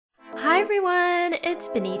Hi everyone, it's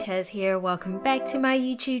Benitez here. Welcome back to my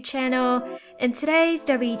YouTube channel. In today's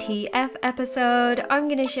WTF episode, I'm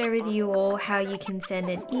going to share with you all how you can send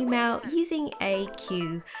an email using a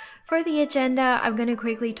queue. For the agenda, I'm going to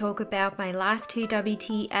quickly talk about my last two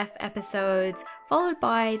WTF episodes, followed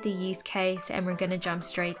by the use case, and we're going to jump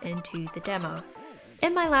straight into the demo.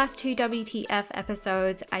 In my last two WTF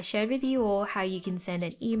episodes, I shared with you all how you can send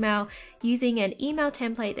an email using an email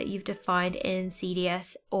template that you've defined in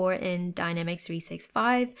CDS or in Dynamics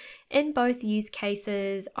 365. In both use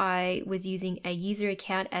cases, I was using a user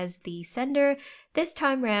account as the sender. This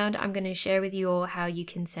time round, I'm going to share with you all how you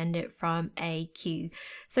can send it from a queue.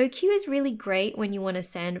 So a queue is really great when you want to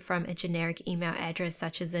send from a generic email address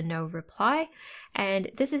such as a no reply.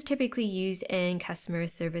 And this is typically used in customer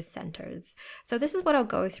service centers. So this is what I'll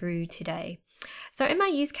go through today. So in my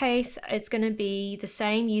use case, it's going to be the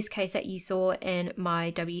same use case that you saw in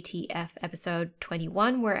my WTF episode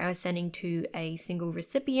 21, where I was sending to a single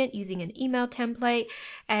recipient using an email template.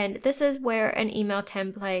 And this is where an email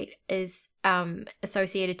template is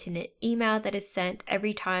associated to an email that is sent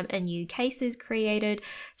every time a new case is created,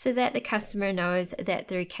 so that the customer knows that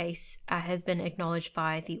their case has been acknowledged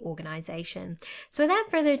by the organization. So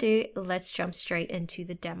without further ado, let's jump straight into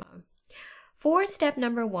the demo. For step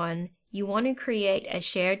number 1, you want to create a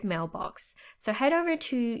shared mailbox. So head over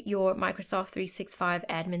to your Microsoft 365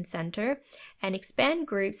 Admin Center and expand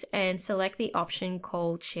groups and select the option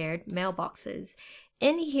called Shared Mailboxes.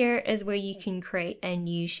 In here is where you can create a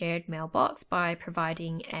new shared mailbox by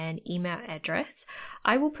providing an email address.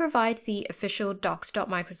 I will provide the official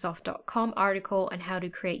docs.microsoft.com article on how to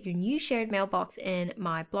create your new shared mailbox in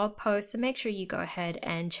my blog post, so make sure you go ahead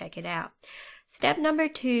and check it out. Step number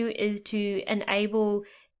 2 is to enable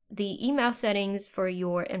the email settings for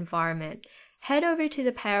your environment. Head over to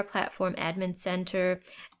the Power Platform Admin Center,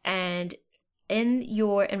 and in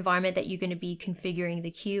your environment that you're going to be configuring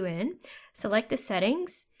the queue in, select the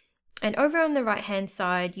settings, and over on the right hand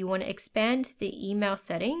side you want to expand the email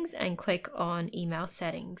settings and click on email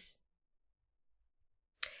settings.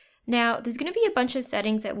 Now there's going to be a bunch of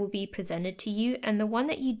settings that will be presented to you, and the one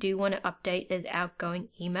that you do want to update is outgoing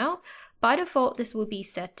email. By default, this will be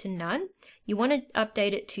set to none. You want to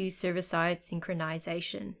update it to server-side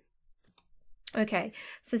synchronization. Okay,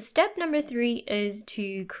 so step number 3 is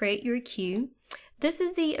to create your queue. This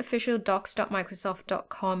is the official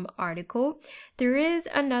docs.microsoft.com article. There is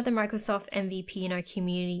another Microsoft MVP in our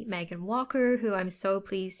community, Megan Walker, who I'm so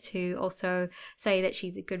pleased to also say that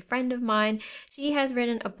she's a good friend of mine. She has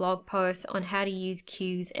written a blog post on how to use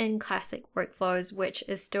queues in classic workflows, which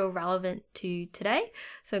is still relevant to today.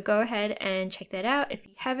 So go ahead and check that out. If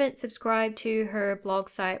you haven't subscribed to her blog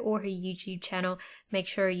site or her YouTube channel, make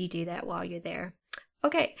sure you do that while you're there.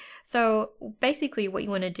 Okay, so basically what you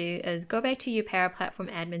want to do is go back to your Power Platform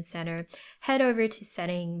Admin Center, head over to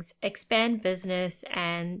Settings, expand Business,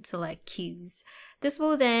 and select Queues. This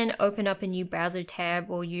will then open up a new browser tab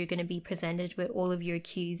where you're going to be presented with all of your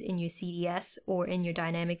queues in your CDS or in your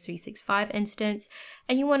Dynamics 365 instance,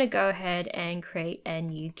 and you want to go ahead and create a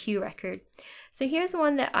new queue record. So here's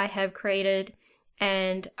one that I have created,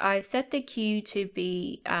 and I've set the queue to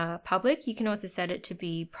be public. You can also set it to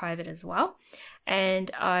be private as well.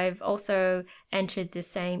 And I've also entered the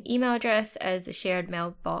same email address as the shared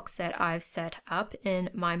mailbox that I've set up in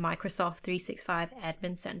my Microsoft 365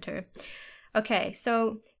 Admin Center. Okay,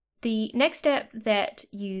 so the next step that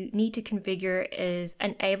you need to configure is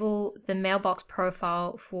enable the mailbox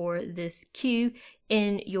profile for this queue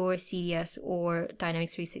in your CDS or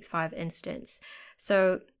Dynamics 365 instance.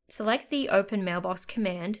 So select the Open Mailbox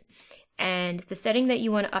command, and the setting that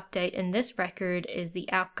you want to update in this record is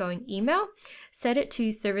the outgoing email. Set it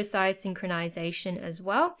to server-side synchronization as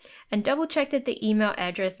well, and double check that the email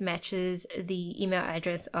address matches the email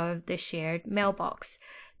address of the shared mailbox.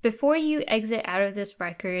 Before you exit out of this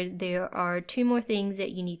record, there are 2 more things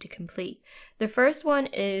that you need to complete. The first one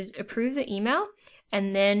is approve the email,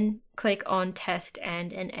 and then click on Test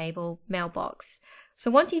and Enable Mailbox.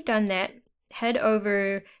 So once you've done that, head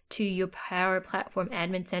over to your Power Platform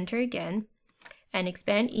Admin Center again, and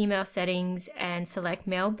expand Email Settings and select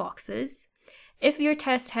Mailboxes. If your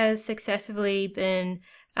test has successfully been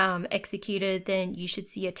executed, then you should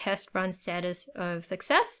see a test run status of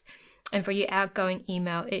success. And for your outgoing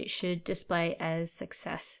email, it should display as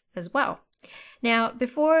success as well. Now,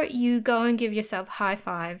 before you go and give yourself a high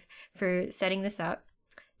five for setting this up,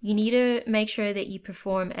 you need to make sure that you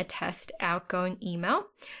perform a test outgoing email.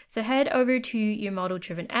 So head over to your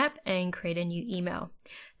model-driven app and create a new email.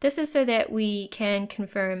 This is so that we can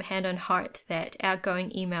confirm hand on heart that outgoing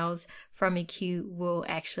emails from a queue will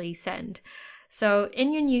actually send. So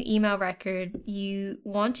in your new email record, you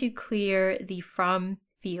want to clear the from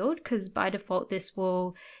field because by default this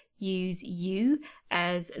will use you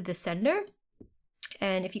as the sender.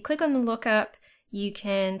 And if you click on the lookup, you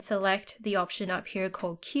can select the option up here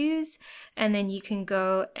called queues, and then you can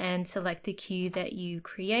go and select the queue that you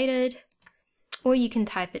created, or you can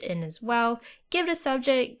type it in as well. Give it a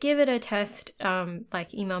subject, give it a test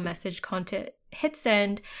like email message content, hit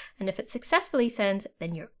send, and if it successfully sends,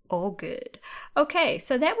 then you're all good. Okay,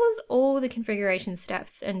 so that was all the configuration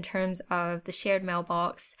steps in terms of the shared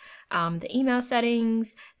mailbox, the email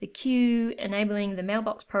settings, the queue, enabling the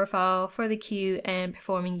mailbox profile for the queue, and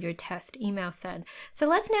performing your test email send. So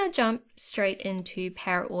let's now jump straight into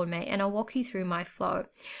Power Automate, and I'll walk you through my flow.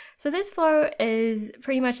 So this flow is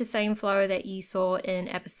pretty much the same flow that you saw in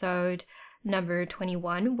episode number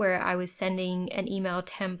 21, where I was sending an email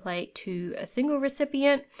template to a single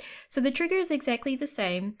recipient. So the trigger is exactly the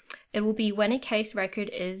same. It will be when a case record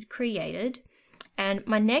is created. And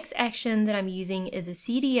my next action that I'm using is a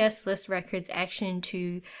CDS list records action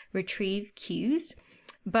to retrieve queues.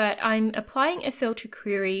 But I'm applying a filter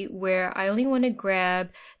query where I only want to grab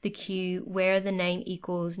the queue where the name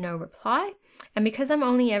equals no reply. And because I'm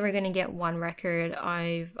only ever going to get one record,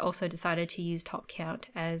 I've also decided to use top count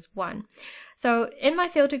as 1. So in my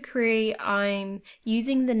filter query, I'm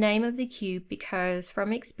using the name of the queue because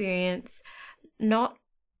from experience, not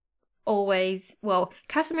always, well,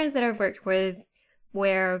 customers that I've worked with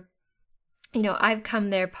where, you know, I've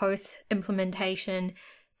come there post implementation,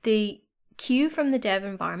 the queue from the dev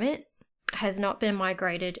environment has not been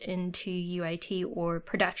migrated into UAT or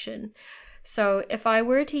production. So if I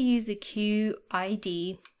were to use a queue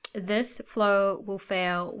ID, this flow will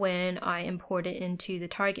fail when I import it into the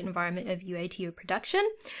target environment of UAT or production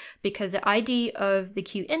because the ID of the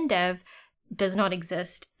queue in dev does not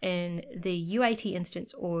exist in the UAT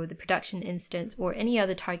instance or the production instance or any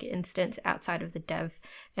other target instance outside of the dev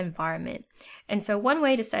environment. And so one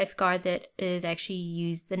way to safeguard that is actually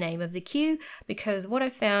use the name of the queue, because what I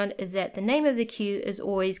found is that the name of the queue is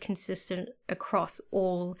always consistent across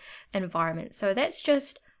all environments. So that's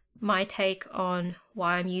just my take on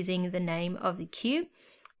why I'm using the name of the queue.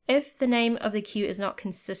 If the name of the queue is not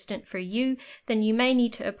consistent for you, then you may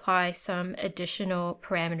need to apply some additional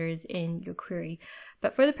parameters in your query.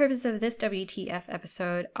 But for the purpose of this WTF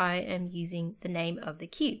episode, I am using the name of the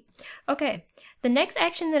queue. Okay, the next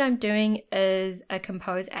action that I'm doing is a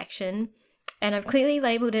compose action, and I've clearly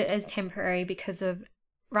labeled it as temporary because of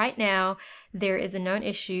right now, there is a known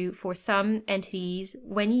issue for some entities.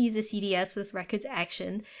 When you use a CDS list records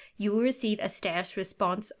action, you will receive a status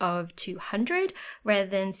response of 200 rather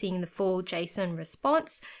than seeing the full JSON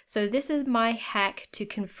response. So this is my hack to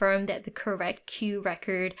confirm that the correct queue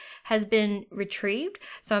record has been retrieved.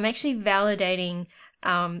 So I'm actually validating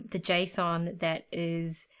the JSON that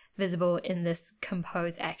is visible in this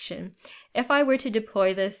compose action. If I were to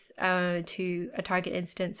deploy this to a target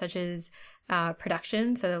instance such as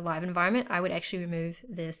production, so the live environment, I would actually remove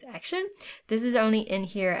this action. This is only in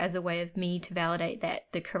here as a way of me to validate that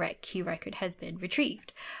the correct queue record has been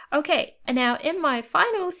retrieved. Okay, and now in my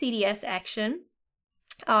final CDS action,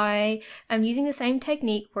 I am using the same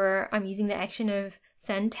technique where I'm using the action of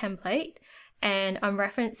send template, and I'm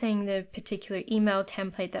referencing the particular email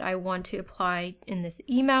template that I want to apply in this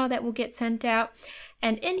email that will get sent out.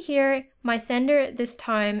 And in here, my sender this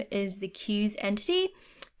time is the queues entity,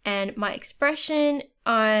 and my expression,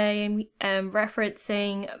 I am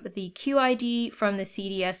referencing the queue ID from the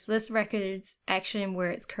CDS list records action where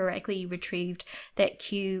it's correctly retrieved that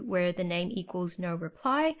queue where the name equals no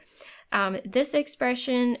reply. This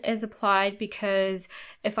expression is applied because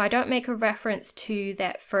if I don't make a reference to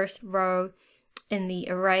that first row in the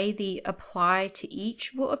array, the apply to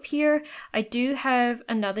each will appear. I do have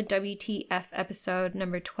another WTF episode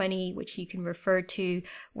number 20, which you can refer to,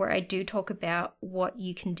 where I do talk about what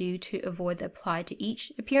you can do to avoid the apply to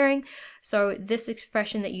each appearing. So this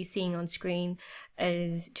expression that you're seeing on screen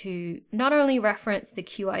is to not only reference the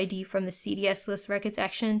queue ID from the CDS list records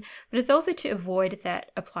action, but it's also to avoid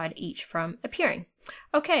that apply to each from appearing.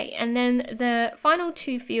 Okay, and then the final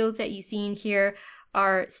two fields that you see in here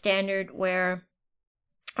are standard, where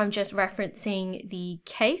I'm just referencing the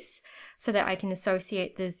case so that I can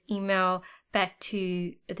associate this email back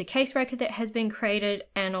to the case record that has been created,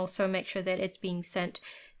 and also make sure that it's being sent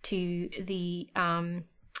to the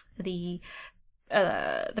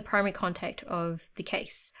primary contact of the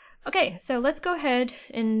case. Okay, so let's go ahead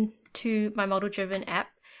into my model-driven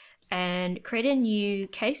app and create a new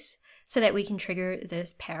case so that we can trigger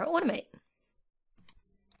this Power Automate.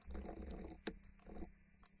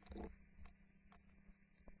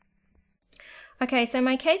 Okay, so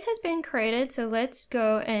my case has been created, so let's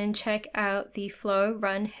go and check out the flow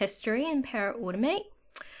run history in Power Automate.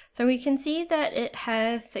 So we can see that it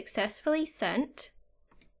has successfully sent.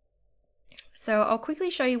 So I'll quickly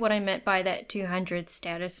show you what I meant by that 200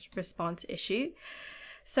 status response issue.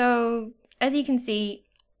 So as you can see,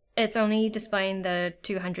 it's only displaying the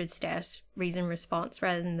 200 status reason response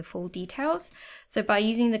rather than the full details. So by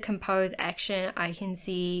using the compose action, I can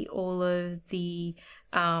see all of the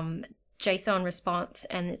JSON response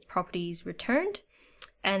and its properties returned.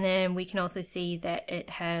 And then we can also see that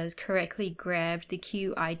it has correctly grabbed the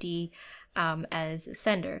queue ID as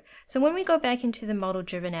sender. So when we go back into the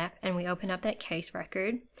model-driven app and we open up that case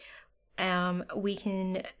record, we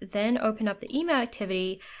can then open up the email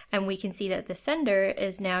activity and we can see that the sender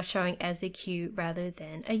is now showing as a queue rather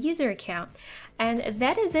than a user account. And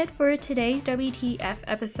that is it for today's WTF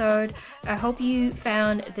episode. I hope you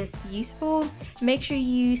found this useful. Make sure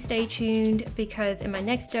you stay tuned because in my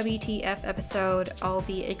next WTF episode, I'll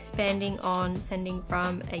be expanding on sending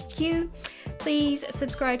from a queue. Please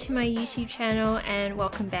subscribe to my YouTube channel and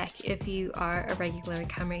welcome back if you are a regular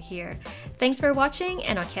comer here. Thanks for watching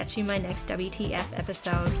and I'll catch you in my next WTF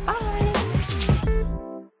episode. Bye!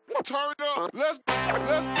 Turn up. Let's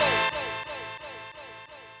go.